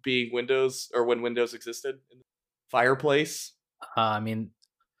being windows, or when windows existed in the fireplace?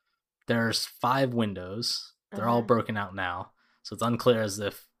 There's 5 windows. They're all broken out now, so it's unclear as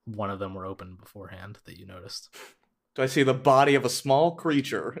if one of them were open beforehand that you noticed. Do I see the body of a small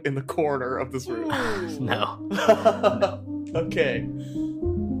creature in the corner of this room? No. Okay.